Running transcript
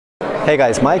Hey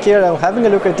guys, Mike here. I'm having a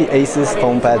look at the Asus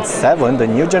FonePad 7, the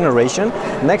new generation,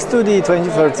 next to the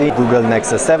 2013 Google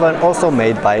Nexus 7, also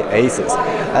made by Asus.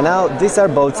 And now these are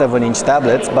both 7-inch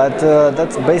tablets, but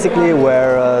that's basically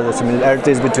where the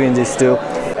similarities between these two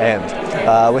end.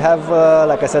 We have,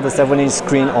 like I said, a 7-inch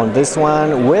screen on this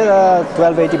one with a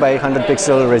 1280 by 100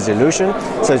 pixel resolution,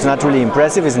 so it's not really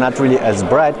impressive, it's not really as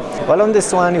bright. While on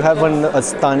this one you have a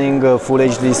stunning Full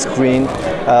HD screen.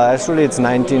 Actually it's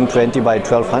 1920 by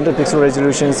 1200 pixel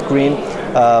resolution screen,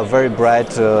 very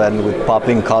bright and with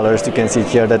popping colors. You can see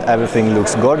here that everything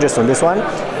looks gorgeous on this one,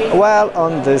 while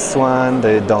on this one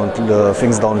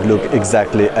things don't look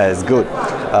exactly as good.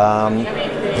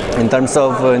 In terms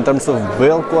of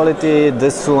build quality,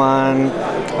 this one,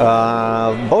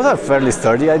 both are fairly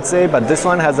sturdy, I'd say, but this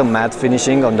one has a matte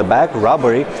finishing on the back,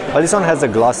 rubbery, while this one has a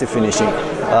glossy finishing.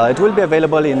 It will be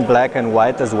available in black and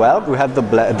white as well. We have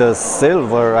the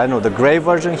silver, the gray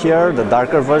version here, the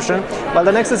darker version, while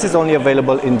the Nexus is only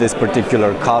available in this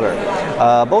particular color.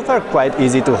 Both are quite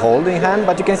easy to hold in hand,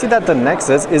 but you can see that the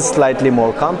Nexus is slightly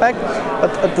more compact,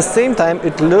 but at the same time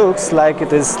it looks like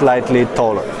it is slightly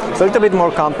taller. So a little bit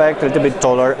more compact, a little bit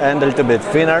taller, and a little bit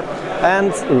thinner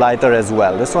and lighter as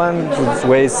well. This one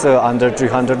weighs under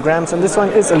 300 grams and this one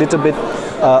is a little bit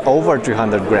over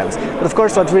 300 grams. But of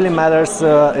course what really matters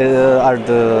are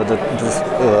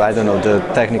the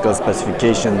technical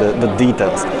specification, the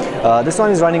details. This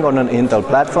one is running on an Intel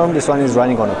platform, this one is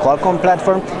running on a Qualcomm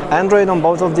platform, Android on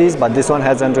both of these, but this one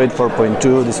has Android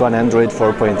 4.2, this one Android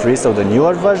 4.3, so the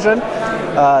newer version.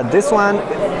 This one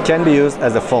can be used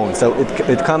as a phone, so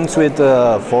it comes with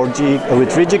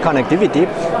 3G connectivity,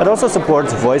 but also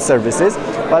supports voice services,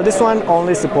 while this one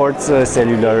only supports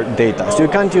cellular data. So you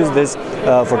can't use this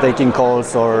for taking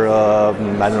calls or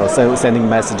sending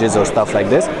messages or stuff like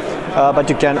this, but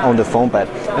you can on the FonePad.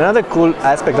 Another cool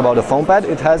aspect about the FonePad,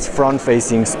 it has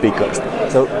front-facing speakers.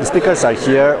 So the speakers are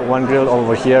here, one grill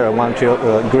over here and one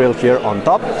grill here on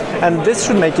top, and this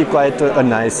should make it quite a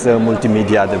nice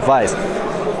multimedia device.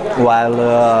 While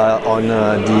on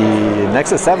the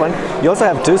Nexus 7 you also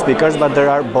have two speakers, but they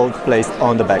are both placed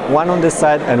on the back, one on this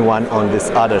side and one on this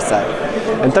other side.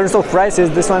 In terms of prices,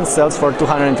 this one sells for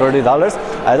 $230.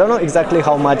 I don't know exactly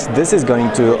how much this is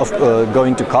going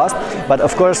to cost, but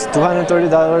of course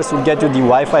 $230 will get you the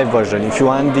Wi-Fi version. If you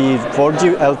want the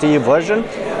 4G LTE version,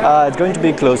 it's going to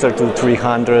be closer to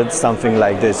 300, something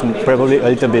like this, probably a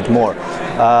little bit more.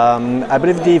 I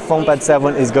believe the FonePad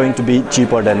 7 is going to be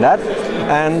cheaper than that,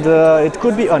 and it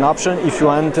could be an option if you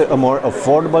want a more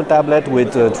affordable tablet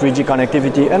with 3G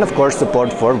connectivity and of course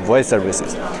support for voice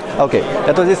services. Okay,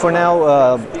 that was it for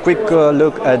now. Quick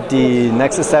look at the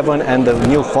Nexus 7 and the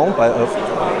new FonePad.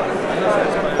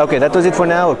 Okay, that was it for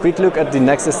now. A quick look at the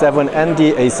Nexus 7 and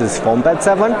the Asus FonePad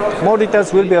 7. More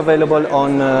details will be available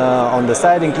on the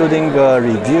site, including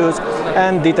reviews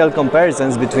and detailed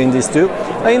comparisons between these two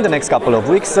in the next couple of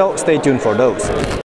weeks, so stay tuned for those.